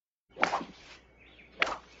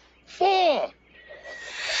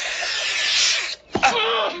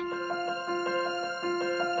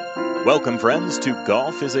Welcome, friends, to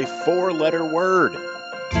Golf is a Four-Letter Word.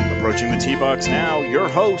 Approaching the tee box now, your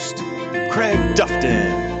host, Craig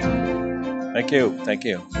Dufton. Thank you.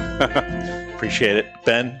 Appreciate it.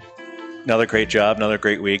 Ben, another great job, another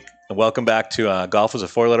great week. And welcome back to Golf is a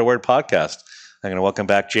Four-Letter Word podcast. I'm going to welcome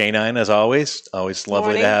back J9 as always. Always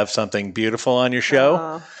lovely Morning. to have something beautiful on your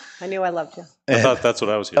show. I knew I loved you. I thought that's what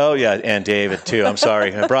I was here. Oh, yeah, and David, too. I'm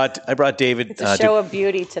sorry. I brought David. It's a show of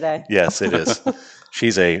beauty today. Yes, it is.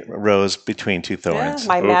 She's a rose between two thorns. Yeah,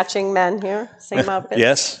 my matching men here. Same outfit.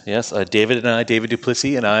 Yes. David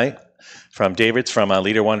Duplessis and I, from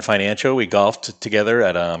Leader One Financial. We golfed together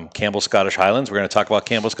at Campbell Scottish Highlands. We're going to talk about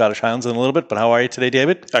Campbell Scottish Highlands in a little bit, but how are you today,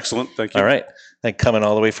 David? Excellent, thank you. All right. Coming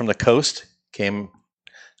all the way from the coast,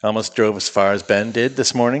 almost drove as far as Ben did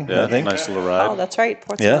this morning. Yeah, I think. nice little ride. Oh, that's right.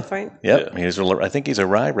 Portsmouth, right? Yep. Yeah. I think he's a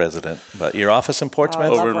Rye resident, but your office in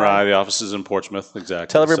Portsmouth? Over in Rye, the office is in Portsmouth, exactly.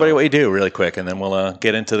 Tell everybody what you do really quick, and then we'll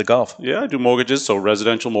get into the golf. Yeah, I do mortgages, so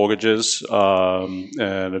residential mortgages,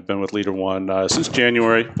 and I've been with Leader One since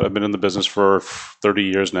January, but I've been in the business for 30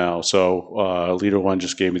 years now. So Leader One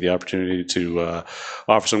just gave me the opportunity to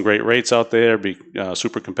offer some great rates out there, be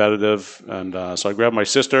super competitive, and so I grabbed my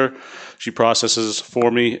sister. She processes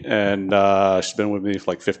for me, and she's been with me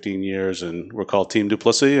for like 15 years, and we're called Team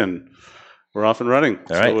Duplessis, and we're off and running.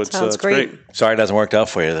 All right. So Sounds it's great. Sorry it hasn't worked out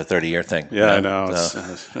for you, the 30-year thing. Yeah, I know.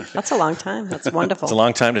 That's a long time. That's wonderful. It's a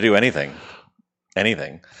long time to do anything.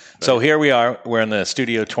 So here we are. We're in the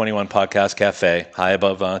Studio 21 Podcast Cafe, high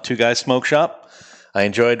above Two Guys Smoke Shop. I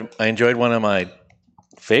enjoyed one of my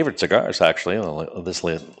favorite cigars, actually, this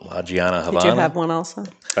La Gianna Havana. Did you have one also?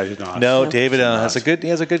 I did not. No, David has a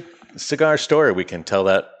good cigar story. We can tell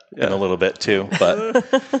that in a little bit too. But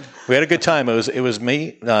we had a good time. It was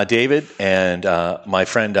me, David, and my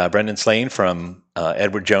friend Brendan Slane from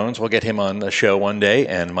Edward Jones. We'll get him on the show one day,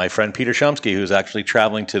 and my friend Peter Shumsky, who's actually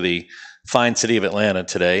traveling to the fine city of Atlanta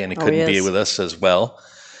today, and he couldn't be with us as well.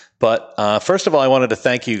 But first of all, I wanted to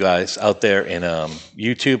thank you guys out there in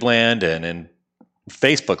YouTube land and in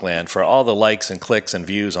Facebook land for all the likes and clicks and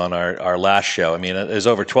views on our last show. I mean, there's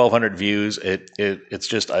over 1,200 views. It's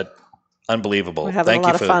just unbelievable. We're having a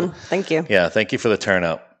lot of fun. Thank you. Yeah, thank you for the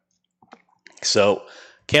turnout. So,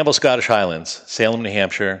 Campbell Scottish Highlands, Salem, New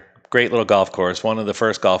Hampshire, great little golf course. One of the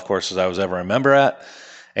first golf courses I was ever a member at,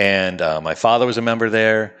 and my father was a member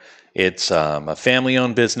there. It's a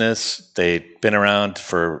family-owned business. They've been around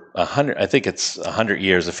for 100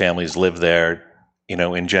 years. The family's lived there,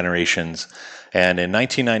 in generations. And in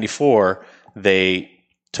 1994, they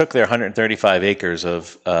took their 135 acres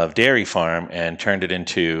of dairy farm and turned it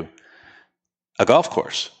into a golf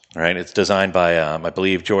course. Right? It's designed by, I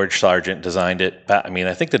believe, George Sargent designed it.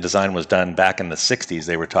 I think the design was done back in the 60s.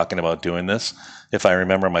 They were talking about doing this, if I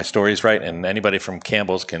remember my stories right. And anybody from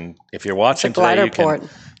Campbell's can, if you're watching today,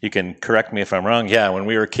 you can correct me if I'm wrong. Yeah, when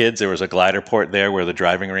we were kids, there was a glider port there where the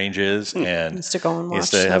driving range is, and used to go and watch.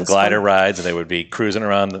 Used to have glider rides, and they would be cruising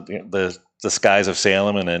around the skies of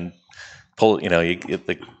Salem, and then pull.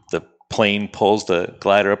 The plane pulls the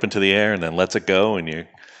glider up into the air and then lets it go, and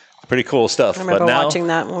pretty cool stuff. I remember watching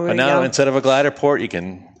that when we were young. Now instead of a glider port, you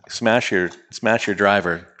can smash your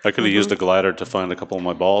driver. I could have used a glider to find a couple of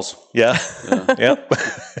my balls. Yeah. Yep.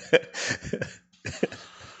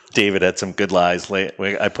 David had some good lies.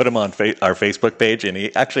 I put him on our Facebook page, and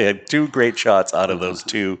he actually had two great shots out of those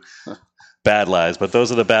two bad lies. But those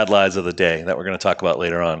are the bad lies of the day that we're going to talk about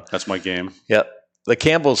later on. That's my game. Yep. The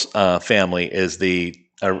Campbell's family is the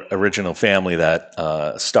original family that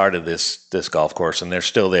started this golf course, and they're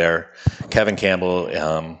still there. Kevin Campbell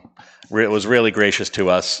was really gracious to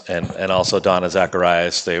us, and also Donna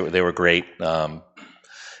Zacharias. They were great. And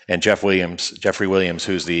Jeffrey Williams,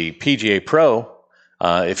 who's the PGA Pro.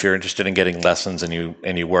 If you're interested in getting lessons and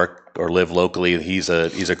you work or live locally, he's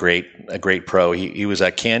a great pro. He was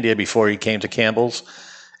at Candia before he came to Campbell's,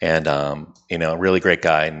 and really great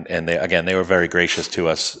guy. And they were very gracious to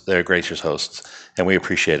us. They're gracious hosts, and we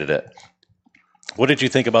appreciated it. What did you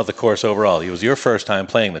think about the course overall? It was your first time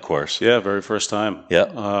playing the course. Yeah, very first time.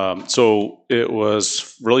 Yeah. So it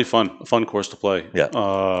was really fun. A fun course to play.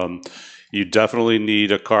 Yeah. You definitely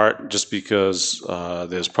need a cart just because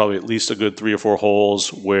there's probably at least a good 3 or 4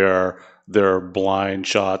 holes where there are blind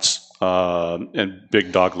shots and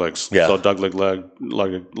big dog legs. Yeah. So dog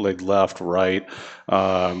leg left, right,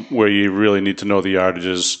 where you really need to know the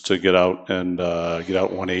yardages to get out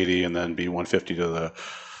 180 and then be 150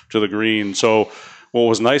 to the green. So what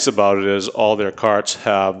was nice about it is all their carts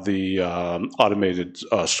have the automated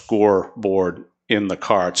scoreboard in the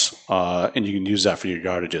carts, and you can use that for your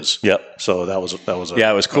yardages. Yep. So that was it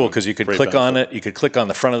was cool because you could click benefit on it. You could click on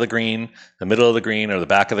the front of the green, the middle of the green, or the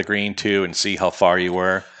back of the green too, and see how far you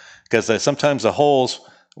were. because sometimes the holes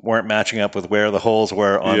weren't matching up with where the holes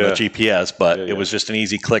were on the GPS, but it was just an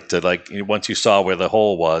easy click to, like, once you saw where the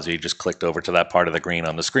hole was, you just clicked over to that part of the green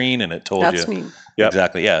on the screen and it told That's you. neat.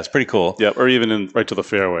 Exactly. Yeah, it's pretty cool. Yep, or even right to the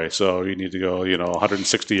fairway. So you need to go,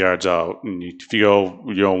 160 yards out, and if you go,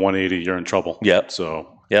 180, you're in trouble. Yep.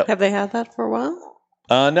 So. Yep. Have they had that for a while?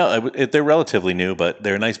 No, they're relatively new, but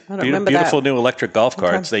they're nice, beautiful new electric golf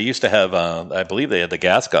carts. They used to have, I believe they had the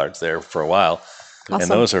gas guards there for a while, and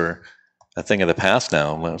those are a thing of the past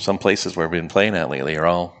now. Some places where we've been playing at lately are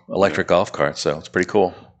all electric golf carts, so it's pretty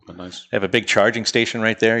cool. Nice. They have a big charging station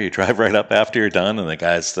right there. You drive right up after you're done, and the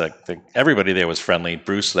guys, everybody there was friendly.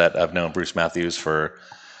 Bruce, that I've known Bruce Matthews for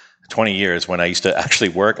 20 years. When I used to actually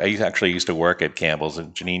work, used to work at Campbell's,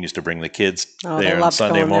 and Janine used to bring the kids there on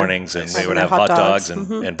Sunday mornings, and they would have hot dogs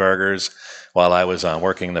and burgers while I was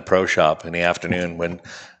working in the pro shop in the afternoon when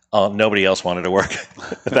nobody else wanted to work.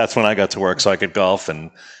 That's when I got to work, so I could golf,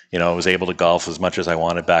 and I was able to golf as much as I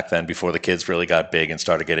wanted back then before the kids really got big and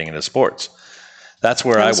started getting into sports. That's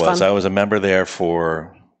where I was. Fun. I was a member there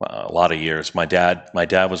for a lot of years. My dad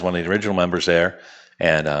was one of the original members there,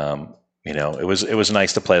 and it was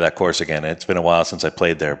nice to play that course again. It's been a while since I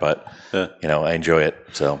played there, but I enjoy it.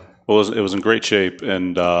 So it was in great shape,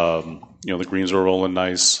 and the greens were rolling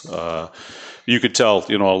nice. You could tell,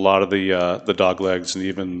 a lot of the dog legs and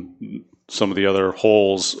even some of the other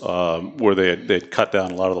holes where they'd cut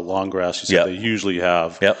down a lot of the long grass. You said they usually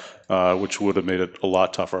have. Yep. Which would have made it a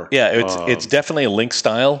lot tougher. Yeah, it's definitely a links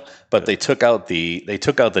style, but they took out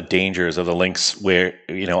the dangers of the links. Where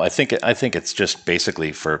I think it's just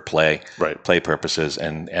basically for play purposes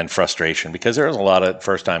and frustration, because there's a lot of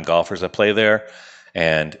first time golfers that play there,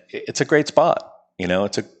 and it's a great spot.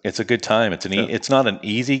 It's a good time. It's not an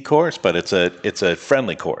easy course, but it's a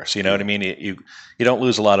friendly course. You know what I mean? You don't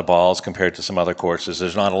lose a lot of balls compared to some other courses.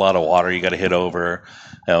 There's not a lot of water you got to hit over.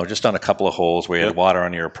 Just on a couple of holes where you had water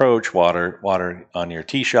on your approach, water on your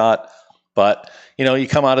tee shot. But you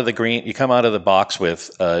come out of the box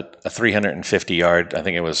with a 350 yard. I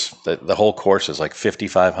think it was the whole course is like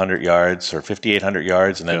 5,500 yards or 5,800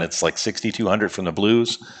 yards, and then it's like 6,200 from the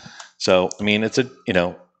blues. So it's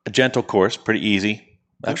a gentle course, pretty easy.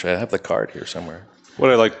 Actually, I have the card here somewhere. What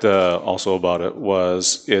I liked also about it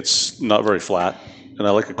was it's not very flat, and I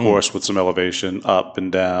like a course with some elevation up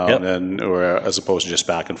and down, or as opposed to just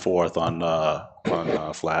back and forth on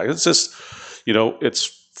flat. It's just,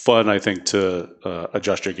 it's fun, I think, to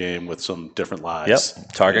adjust your game with some different lies.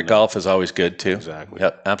 Yep. Target golf is always good too. Exactly.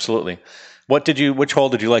 Yep. Absolutely. Which hole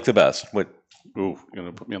did you like the best? Ooh, you're going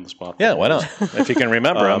to put me on the spot. Yeah, why not? If you can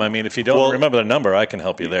remember them. If you don't remember the number, I can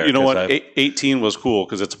help you there. You know what? 18 was cool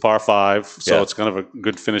because it's a par 5, so it's kind of a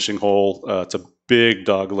good finishing hole. It's a big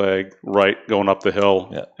dog leg going up the hill.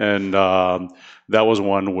 Yeah. And that was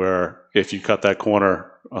one where if you cut that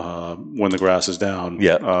corner when the grass is down,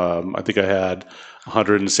 I think I had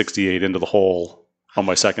 168 into the hole on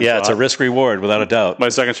my second shot. Yeah, it's a risk reward without a doubt. My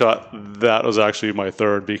second shot, that was actually my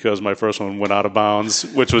third because my first one went out of bounds,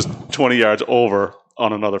 which was 20 yards over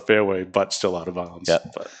on another fairway, but still out of bounds. Yeah.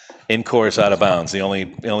 In course, out of bounds. The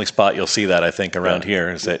only spot you'll see that, I think, around here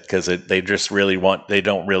is that because they just don't really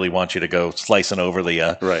want you to go slicing over the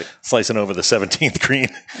 17th green.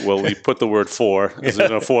 Well, we put the word 4 as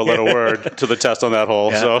in a 4-letter word to the test on that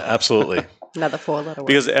hole. Yeah, so absolutely. Another 4-letter word.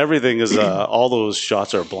 Because everything is all those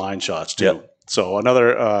shots are blind shots too. Yep. So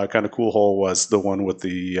another kind of cool hole was the one with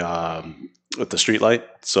the street light.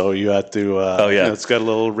 So you had to it's got a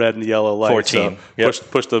little red and yellow light. 14. So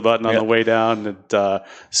push the button on the way down, and it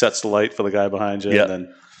sets the light for the guy behind you, and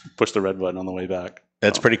then push the red button on the way back.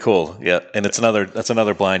 That's pretty cool. Yeah, and that's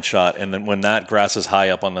another blind shot. And then when that grass is high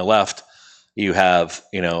up on the left, you have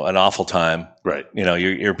an awful time. Right.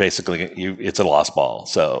 You're basically it's a lost ball.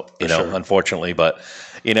 So unfortunately, but.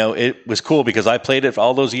 It was cool because I played it for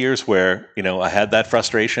all those years where, I had that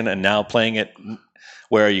frustration, and now playing it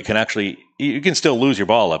where you can still lose your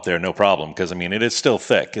ball up there, no problem. Because, it is still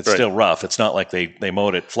thick. It's still rough. It's not like they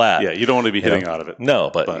mowed it flat. Yeah, you don't want to be hitting out of it.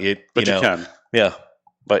 No, but you can. Yeah.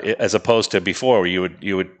 But as opposed to before where you'd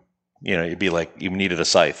be like, you needed a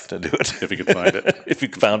scythe to do it. If you could find it. If you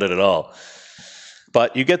found it at all.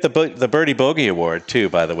 But you get the Birdie Bogey Award, too,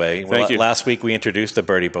 by the way. Thank you. Last week, we introduced the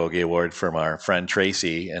Birdie Bogey Award from our friend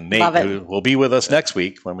Tracy and Nate, who will be with us next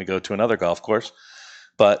week when we go to another golf course.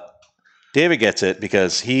 But David gets it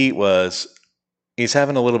because he's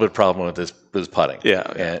having a little bit of problem with putting.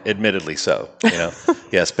 Yeah. Admittedly so.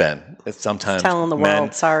 Yes, Ben. It's sometimes Telling the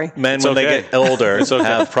world, sorry. Men It's when they okay. get older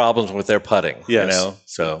have problems with their putting. Yes.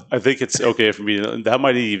 So I think it's okay for me. That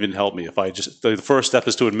might even help me if I just. The first step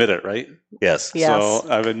is to admit it, right? yes. Yes. So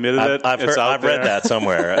I've admitted it. I've It's out I've read there. that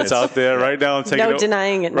somewhere. It's out there right now. I'm taking No it.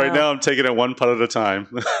 denying it Right now. now, I'm taking it one putt at a time.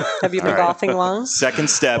 Have you been golfing long? Second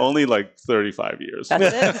step. Only like 35 years.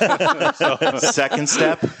 That's it? Second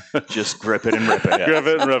step. Just grip it and rip it. Grip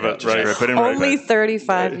it and rip it, Just right? grip it and rip Only it.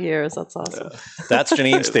 35 years. That's awesome. That's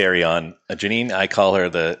Janine's theory on Janine. I call her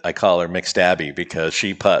McStabby because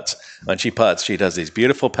she putts. When she putts, she does these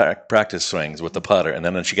beautiful practice swings with the putter, and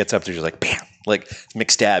then when she gets up there, she's like, bam, like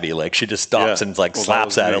McStabby, like she just stops Yeah. and like Well,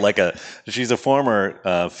 slaps that at was it me. like a. She's a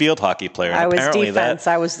former field hockey player. And I was apparently defense.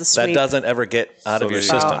 I was the that sweep. doesn't ever get out So of your there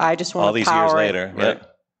you go. system. I just wanna all these power years it. later. Right.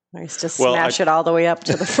 Yeah. I used to Well, smash it all the way up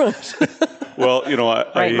to the front. Well,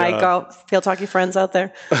 Right, my golf field hockey friends out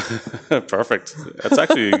there. Perfect. That's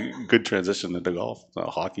actually a good transition into golf,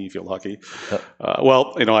 hockey, field hockey.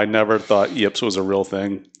 Well, I never thought yips was a real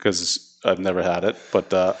thing because I've never had it.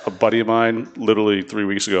 But a buddy of mine, literally 3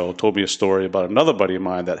 weeks ago, told me a story about another buddy of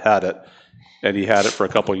mine that had it, and he had it for a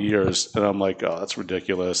couple of years. And I'm like, oh, that's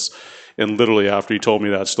ridiculous. And literally after he told me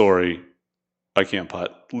that story, I can't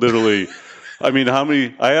putt. Literally, I mean,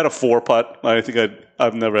 I had a 4-putt. I think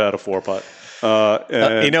I've never had a 4-putt.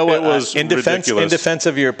 And You know what? It was in ridiculous. defense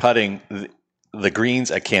of your putting, the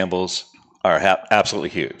greens at Campbell's are absolutely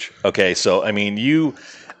huge. Okay, so I mean, you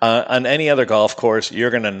on any other golf course, you're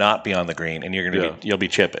going to not be on the green, and you'll be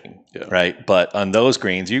chipping, right? But on those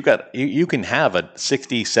greens, you can have a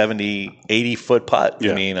 60, 70, 80 foot putt.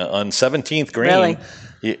 Yeah. I mean, on 17th green. Really?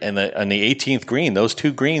 And on the 18th green, those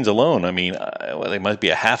two greens alone, I mean, they might be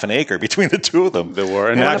a half an acre between the two of them. There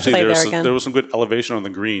were, and I wanna actually play there there again. was some good elevation on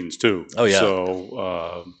the greens too. Oh, yeah.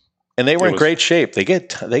 So And they were It in was- great shape. They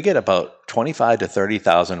get about 25 to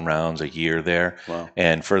 30,000 rounds a year there. Wow.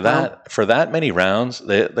 And for that many rounds,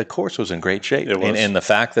 the course was in great shape. It was. And the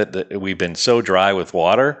fact that we've been so dry with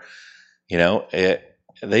water,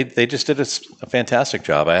 they just did a fantastic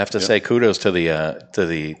job. I have to say kudos to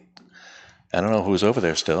the I don't know who's over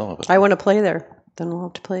there still. But I want to play there. Then we'll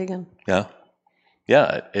have to play again.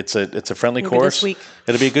 yeah, it's a friendly Maybe course. this week.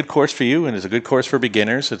 It'll be a good course for you, and it's a good course for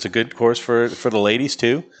beginners. It's a good course for the ladies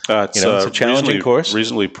too. it's a challenging course.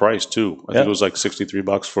 Reasonably priced too. I Yeah. think it was like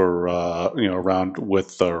 $63 for a round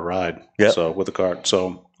with the ride. Yeah. So with the cart.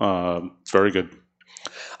 So it's very good.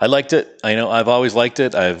 I liked it. I know I've always liked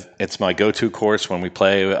it. It's my go-to course when we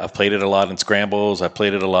play. I've played it a lot in scrambles. I've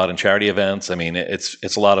played it a lot in charity events. I mean,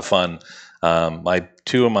 it's a lot of fun.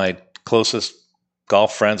 Two of my closest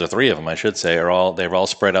golf friends, or three of them, I should say, they're all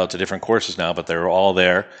spread out to different courses now, but they're all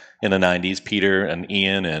there in the 90s. Peter and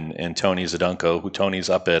Ian and Tony Zadunko, who Tony's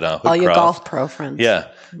up at Hoodcroft. All your golf pro friends. Yeah,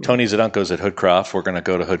 Tony Zadunko's at Hoodcroft. We're going to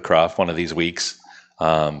go to Hoodcroft one of these weeks.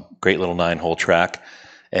 Great little 9-hole track.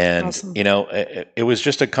 And, Awesome. It was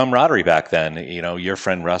just a camaraderie back then. Your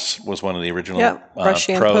friend Russ was one of the original Russ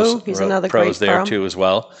Shampoo. pros. He's another pros great there pro. too as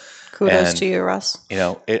well. Kudos And, to you, Russ.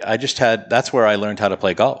 That's where I learned how to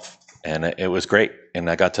play golf. And it was great. And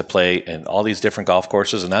I got to play in all these different golf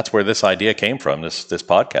courses. And that's where this idea came from. This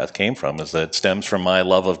podcast came from, is that it stems from my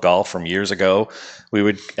love of golf from years ago. We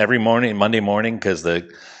would every morning, Monday morning, because the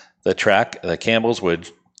track, the Campbells would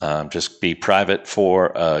just be private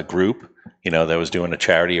for a group, that was doing a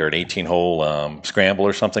charity or an 18-hole scramble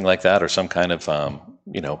or something like that, or some kind of,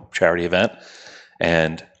 charity event.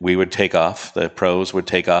 And we would take off. The pros would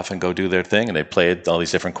take off and go do their thing, and they played all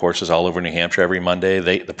these different courses all over New Hampshire every Monday.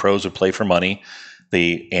 The pros would play for money.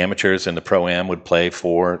 The amateurs and the pro-am would play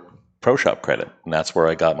for pro shop credit, and that's where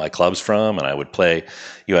I got my clubs from. And I would play.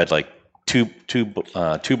 You had like two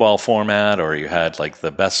ball format, or you had like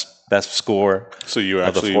the best score. So you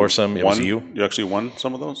Of the actually foursome, it was won. you. You actually won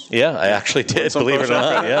some of those. Yeah, I actually did. Some Believe it or pro shop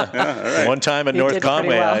not. credit? Yeah. Yeah, all right. One time in You North did pretty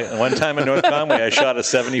Conway, well. I shot a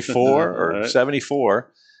 74 or All right.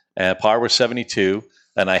 74, and par was 72,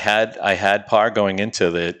 and I had par going into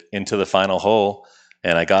the final hole,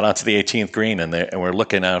 and I got onto the 18th green, and we're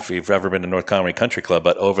looking out, if you've ever been to North Conway Country Club,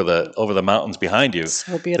 but over the mountains behind you,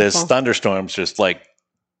 So beautiful. there's thunderstorms just like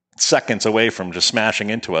seconds away from just smashing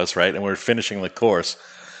into us, right? And we're finishing the course,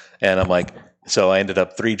 and I'm like, so I ended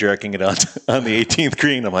up 3-jerking it on the 18th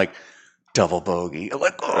green. I'm like, double bogey. I'm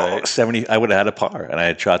like, Right. 70. I would have had a par, and I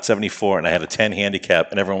had shot 74, and I had a 10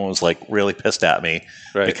 handicap, and everyone was like really pissed at me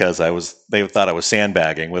Right. because they thought I was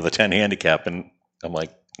sandbagging with a 10 handicap, and I'm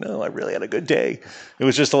like, no, I really had a good day. It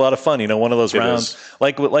was just a lot of fun, one of those It rounds is.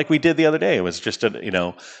 like we did the other day. It was just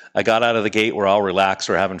I got out of the gate, we're all relaxed,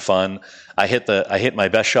 we're having fun. I hit my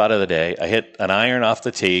best shot of the day. I hit an iron off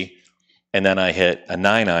the tee, And then I hit a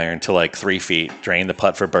 9-iron to like 3 feet, drained the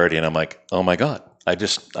putt for birdie, and I'm like, oh my God,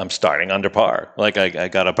 I'm starting under par. Like I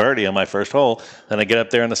got a birdie on my first hole. Then I get up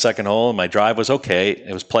there in the second hole, and my drive was okay.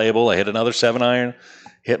 It was playable. I hit another 7-iron,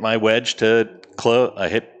 hit my wedge to close. I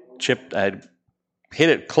hit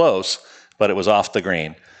it close, but it was off the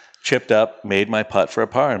green. Chipped up, made my putt for a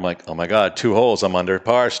par. I'm like, oh my God, 2 holes, I'm under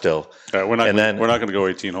par still. All right, we're not going to go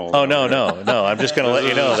 18 holes. Oh no! I'm just going to let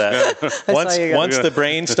you know that once the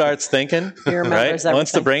brain starts thinking, right?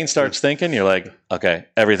 Once the brain starts thinking, you're like, okay,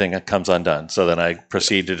 everything comes undone. So then I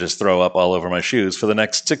proceed to just throw up all over my shoes for the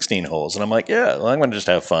next 16 holes, and I'm like, yeah, well, I'm going to just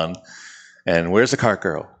have fun. And where's the cart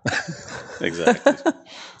girl? Exactly.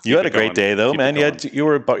 You had a great day though, man. You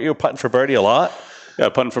were putting for birdie a lot. Yeah,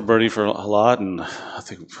 putting for birdie for a lot, and I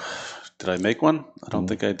think, did I make one? I don't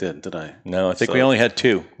think I did I? No, I think we only had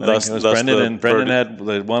 2. I think it was Brendan, and Brendan had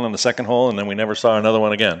the one on the second hole, and then we never saw another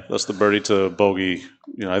one again. That's the birdie to bogey.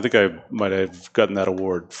 I think I might have gotten that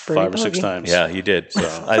award 5 or 6 times. Yeah, you did.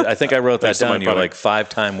 So I think I wrote that down. You're like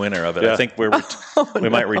 5-time winner of it. Yeah. I think we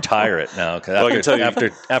might retire it now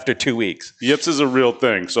after 2 weeks. Yips is a real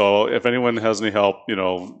thing. So if anyone has any help,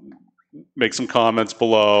 make some comments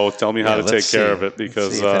below. Tell me how to take care of it,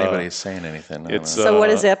 because see if anybody's saying anything. So what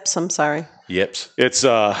is Yips? I'm sorry. Yips. It's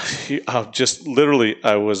just literally,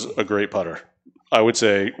 I was a great putter. I would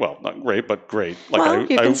say, well, not great, but great. Like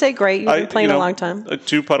you can say great. You've been playing a long time. A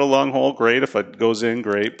 2-putt a long hole, great. If it goes in,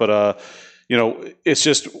 great. But it's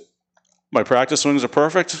just my practice swings are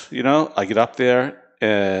perfect. I get up there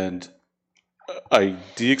and I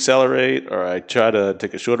deaccelerate, or I try to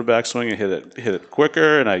take a shorter backswing and hit it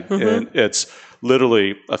quicker, and and it's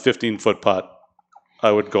literally a 15-foot putt.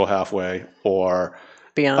 I would go halfway, or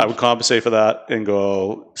beyond. I would compensate for that and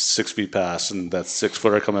go 6 feet past, and that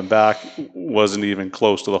 6-footer coming back wasn't even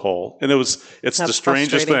close to the hole. And it's the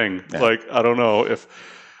strangest thing. Yeah. Like, I don't know if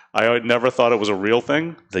I never thought it was a real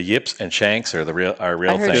thing. The yips and shanks are real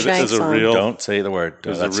thing. It's a real. Don't say the word.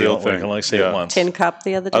 It's a real thing. We can only say it once. Tin cup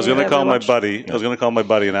the other day. I was going to call my buddy. I was going to call my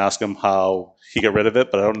buddy and ask him how he got rid of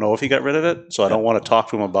it, but I don't know if he got rid of it. So I don't want to talk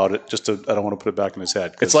to him about it. I don't want to put it back in his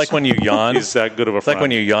head. It's like when you yawn. He's that good of a friend. It's like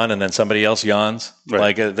when you yawn and then somebody else yawns.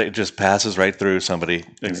 Right. Like it just passes right through somebody.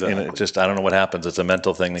 Exactly. And I don't know what happens. It's a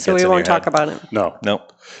mental thing that gets in your head. So we won't talk about it. No.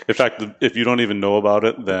 In fact, if you don't even know about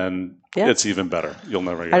it, then it's even better. You'll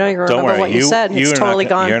never get it. I don't even remember what you said. It's totally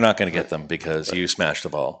gone. You're not going to get them because you smashed the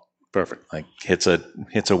ball. Perfect. Like hits a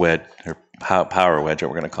wedge, or power wedge, what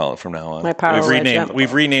we're going to call it from now on. My power wedge.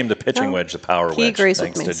 We've renamed the pitching wedge the power wedge. He agrees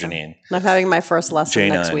thanks with me. to Janine. I'm having my first lesson J9.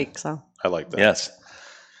 next week. So I like that. Yes.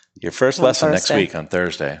 Your first lesson next week on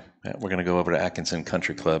Thursday. Yeah, we're going to go over to Atkinson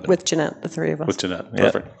Country Club. With Jeanette, the 3 of us. With Jeanette.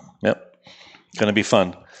 Perfect. Yep. Going to be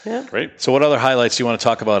fun. Yeah. Great. So what other highlights do you want to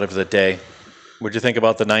talk about of the day? What'd you think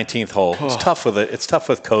about the 19th hole? It's tough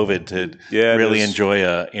with COVID to really enjoy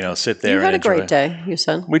sit there. You had and a great day, you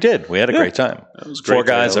said. We did. We had a great time. It was great. 4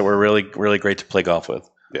 guys that were really, really great to play golf with.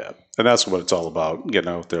 Yeah, and that's what it's all about: getting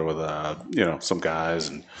out there with some guys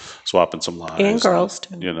and swapping some lines, and girls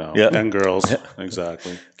too. And girls,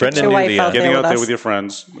 exactly. Brendan knew getting out there with your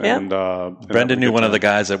friends. Yeah. And Brendan knew one of the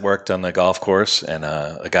guys that worked on the golf course, and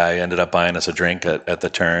a guy ended up buying us a drink at the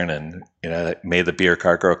turn, and made the beer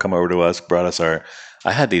cart girl come over to us, brought us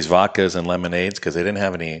I had these vodkas and lemonades because they didn't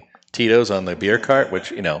have any Tito's on the beer cart,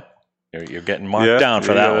 which you're getting marked down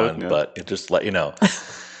for that one, but it just let you know.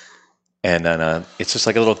 And then it's just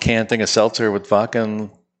like a little can thing of seltzer with vodka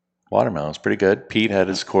and watermelon. It's pretty good. Pete had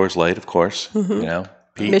his Coors Light, of course.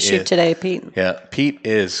 Pete miss you today, Pete. Yeah, Pete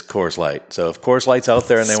is Coors Light. So if Coors Light's out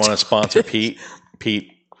there and they want to sponsor Pete,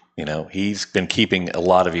 he's been keeping a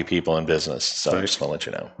lot of you people in business. So I just want to let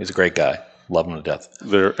you know. He's a great guy. Love him to death.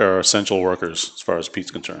 There are essential workers as far as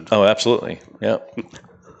Pete's concerned. Oh, absolutely. Yep.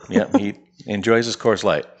 He enjoys his Coors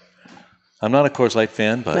Light. I'm not a Coors Light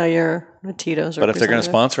fan, but no, you're a Tito's. But if they're going to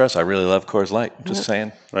sponsor us, I really love Coors Light. Just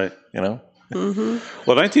saying, right? Mm-hmm.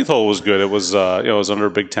 Well, 19th hole was good. It was it was under a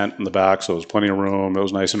big tent in the back, so it was plenty of room. It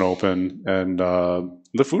was nice and open, and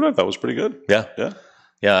the food I thought was pretty good. Yeah.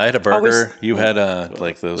 I had a burger. You had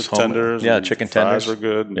like those tenders. Yeah, chicken tenders were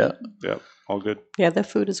good. Yeah, all good. Yeah, the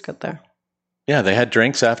food is good there. Yeah, they had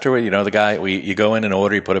drinks afterward. The guy, you go in and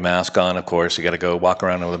order, you put a mask on, of course. You got to go walk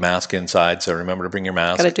around with a mask inside, so remember to bring your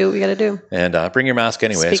mask. Got to do what we got to do. And bring your mask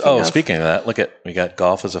anyways. Speaking of that, we got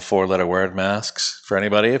golf as a 4-letter word masks for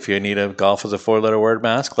anybody. If you need a golf as a 4-letter word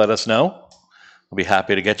mask, let us know. We'll be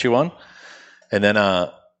happy to get you one. And then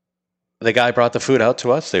the guy brought the food out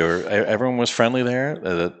to us. Everyone was friendly there.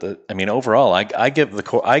 Overall, I gave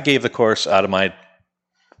the course out of my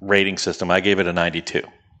rating system. I gave it a 92.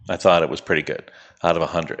 I thought it was pretty good out of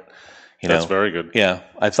 100. You know, That's very good. yeah,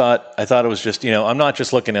 I thought it was just, I'm not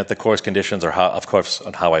just looking at the course conditions or of course,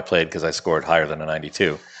 on how I played because I scored higher than a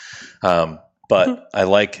 92. But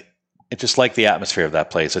I just like the atmosphere of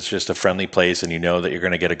that place. It's just a friendly place, and you know that you're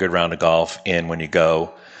going to get a good round of golf in when you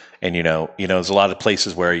go. And there's a lot of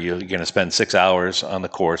places where you're going to spend 6 hours on the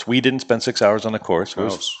course. We didn't spend 6 hours on the course. It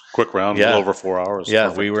was a quick round, a little over 4 hours. Yeah,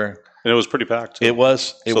 Perfect. and it was pretty packed. Too. It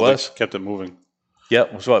was. They kept it moving. Yeah,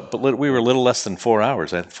 but we were a little less than 4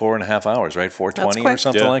 hours. 4.5 hours, right? 4:20 or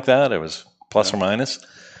something like that. It was plus or minus.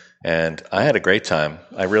 And I had a great time.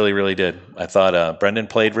 I really, really did. I thought Brendan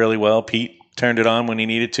played really well. Pete turned it on when he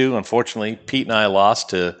needed to. Unfortunately, Pete and I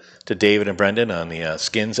lost to David and Brendan on the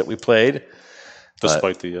skins that we played.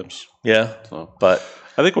 Despite the yips. Yeah, So. but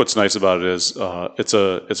I think what's nice about it is it's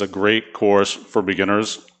a great course for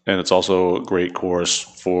beginners, and it's also a great course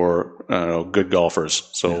for good golfers.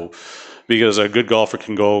 So because a good golfer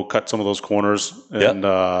can go cut some of those corners and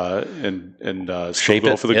Shape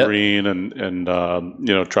go it, for the green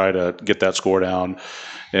and try to get that score down.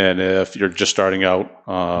 And if you're just starting out,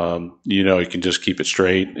 you can just keep it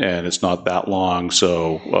straight, and it's not that long.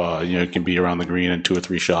 So it can be around the green in 2 or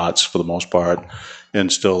 3 shots for the most part, and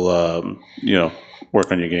still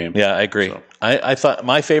work on your game. Yeah, I agree. So. I thought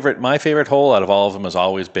my favorite hole out of all of them has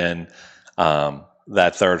always been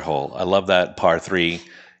that third hole. I love that par 3.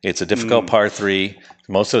 It's a difficult par 3.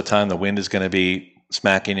 Most of the time, the wind is going to be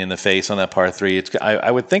smacking you in the face on that par 3. I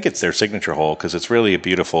would think it's their signature hole because it's really a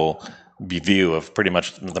beautiful view of pretty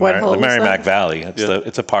much the Merrimack Valley.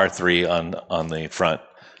 It's a par 3 on the front,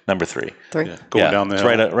 number 3. Going down the hill.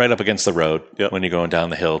 It's right up against the road when you're going down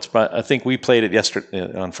the hill. But I think we played it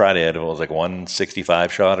yesterday on Friday. It was like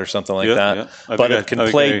 165 shot or something like that. Yeah. But it can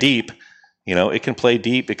play deep. It can play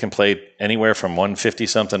deep. It can play anywhere from 150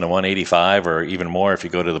 something to 185 or even more if you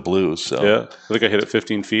go to the blues. So yeah, I think I hit it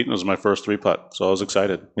 15 feet and it was my first 3-putt, so I was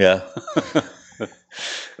excited. Yeah.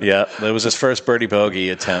 Yeah, it was his first birdie bogey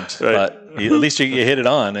attempt, right. But at least you hit it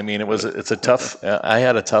on. I mean, it's a tough. I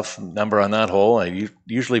had a tough number on that hole. I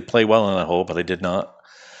usually play well on that hole, but I did not.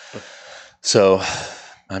 So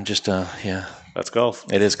I'm just That's golf.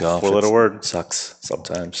 It is golf. 4-letter word. It sucks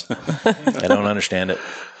sometimes. I don't understand it.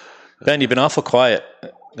 Ben, you've been awful quiet.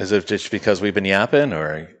 Is it just because we've been yapping,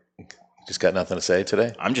 or you just got nothing to say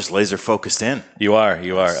today? I'm just laser focused in. You are. I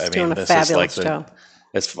mean, doing a this fabulous is like job.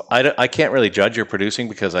 I can't really judge your producing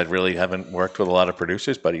because I really haven't worked with a lot of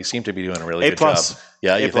producers, but you seem to be doing a really good job.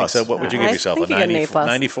 Yeah, you think so? What would you give yourself? I think you get an A+.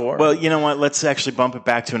 94? Well, you know what? Let's actually bump it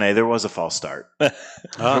back to an A. There was a false start. There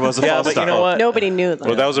was a false but start. you know what? Nobody knew that.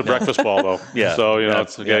 Well, that was a breakfast ball, though. Yeah. So,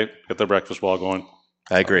 it's okay. Get the breakfast ball going.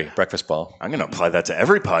 I agree. Breakfast ball. I'm going to apply that to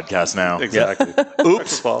every podcast now. Exactly.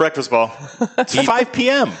 Oops. Breakfast ball. It's 5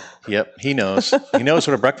 p.m. Yep. He knows. He knows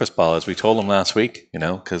what a breakfast ball is. We told him last week,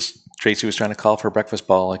 because Tracy was trying to call for a breakfast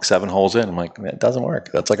ball like 7 holes in. I'm like, it doesn't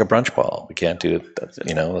work. That's like a brunch ball. We can't do it. That's,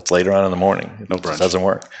 that's later on in the morning. No brunch. It doesn't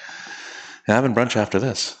work. And having brunch after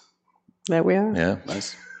this. There we are. Yeah.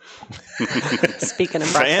 Nice. Speaking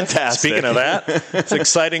of breakfast. Fantastic. Speaking of that, it's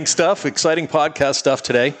exciting stuff, exciting podcast stuff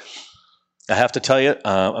today. I have to tell you,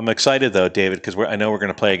 I'm excited though, David, because I know we're going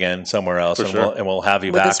to play again somewhere else, For sure. we'll have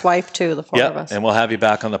you With back. his wife too, the 4 of us. And we'll have you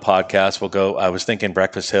back on the podcast. We'll go. I was thinking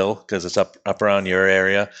Breakfast Hill because it's up around your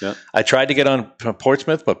area. Yeah. I tried to get on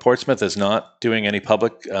Portsmouth, but Portsmouth is not doing any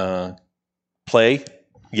public play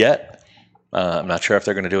yet. I'm not sure if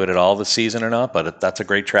they're going to do it at all this season or not, but that's a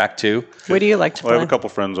great track too. Where do you like to Well, I play? have a couple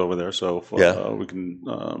friends over there, so we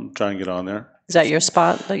can try and get on there. Is that your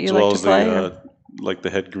spot that you As like well to as play? the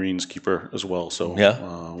head greenskeeper as well. So Yeah.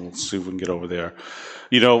 we'll see if we can get over there.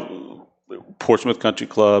 Portsmouth Country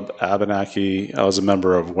Club, Abenaki. I was a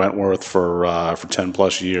member of Wentworth for 10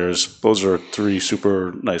 plus years. Those are 3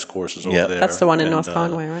 super nice courses over there. That's the one in And, North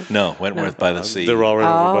Conway, right? No, Wentworth by the sea. They're all right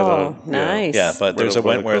over by the nice. Yeah, but there's a over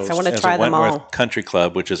by the Wentworth. coast. I wanna there's try a them Wentworth all. Country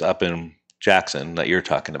Club, which is up in Jackson that you're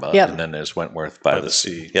talking about, Yep. and then there's Wentworth by the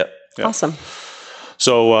sea. Yep. Yeah. Awesome.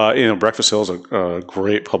 So, Breakfast Hill is a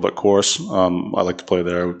great public course. I like to play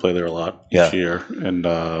there. We play there a lot each year.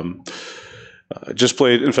 And just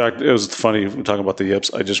played, in fact, it was funny, we're talking about the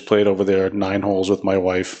yips. I just played over there 9 holes with my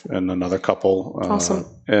wife and another couple. Awesome.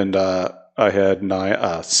 And I had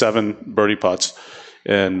 7 birdie putts.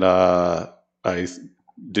 And I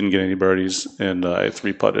didn't get any birdies. And I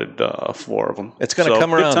 3-putted 4 of them. It's going to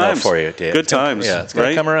come around though for you, Dave. Good times. Yeah, it's going right?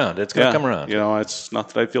 to come around. It's going to come around. It's not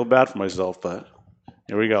that I feel bad for myself, but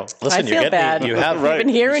here we go. Listen, I feel bad. You have I've been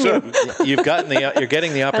hearing you. You've you're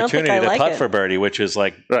getting the opportunity I to like putt it. for birdie, which is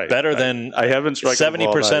like better than I haven't struck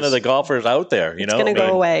 70% of the golfers out there. It's going to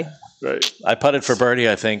go away. Right. I putted for birdie,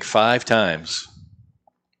 I think 5 times,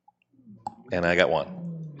 and I got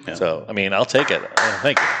 1. Yeah. So I mean, I'll take it.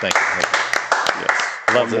 Thank you.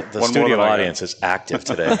 love the one more studio than I got. audience is active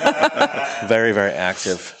today. Very, very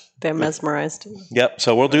active. They're mesmerized. Yep.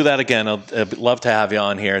 So we'll do that again. I'd love to have you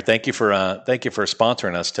on here. Thank you for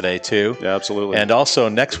sponsoring us today too. Yeah, absolutely. And also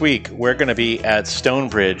next week we're going to be at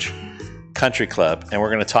Stonebridge Country Club, and we're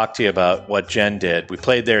going to talk to you about what Jen did. We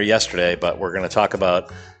played there yesterday, but we're going to talk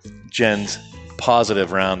about Jen's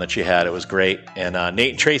positive round that she had. It was great. And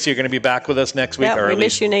Nate and Tracy are going to be back with us next week. Yeah, we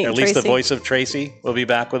miss you, Nate and At least the Tracy. voice of Tracy will be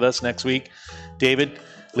back with us next week. David,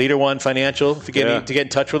 Leader One Financial, if you need to get in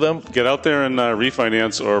touch with them. Get out there and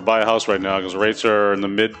refinance or buy a house right now because rates are in the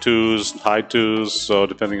mid 2s, high 2s, so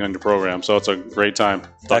depending on your program. So it's a great time. Talk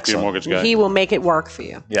to your Excellent. mortgage guy He will make it work for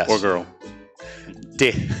you. Yes. or girl.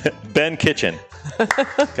 Ben Kitchen.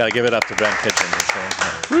 Got to give it up to Ben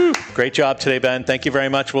Kitchen. Great job today, Ben. Thank you very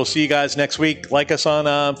much. We'll see you guys next week. Like us on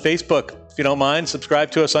Facebook, if you don't mind. Subscribe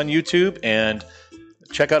to us on YouTube, and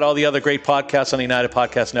check out all the other great podcasts on the United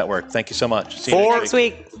Podcast Network. Thank you so much. See you Next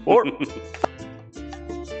week.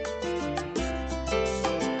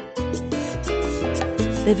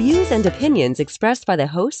 The views and opinions expressed by the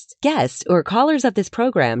hosts, guests, or callers of this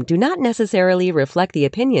program do not necessarily reflect the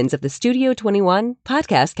opinions of the Studio 21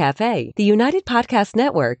 Podcast Cafe, the United Podcast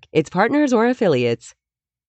Network, its partners, or affiliates.